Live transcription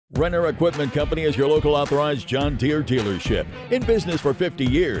Renner Equipment Company is your local authorized John Deere dealership. In business for 50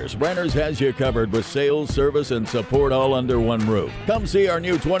 years, Renner's has you covered with sales, service, and support all under one roof. Come see our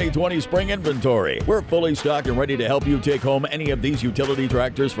new 2020 spring inventory. We're fully stocked and ready to help you take home any of these utility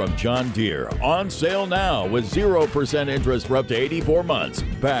tractors from John Deere. On sale now with 0% interest for up to 84 months.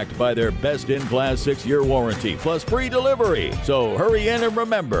 Backed by their best-in-class 6-year warranty plus free delivery. So hurry in and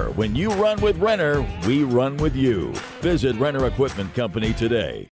remember, when you run with Renner, we run with you. Visit Renner Equipment Company today.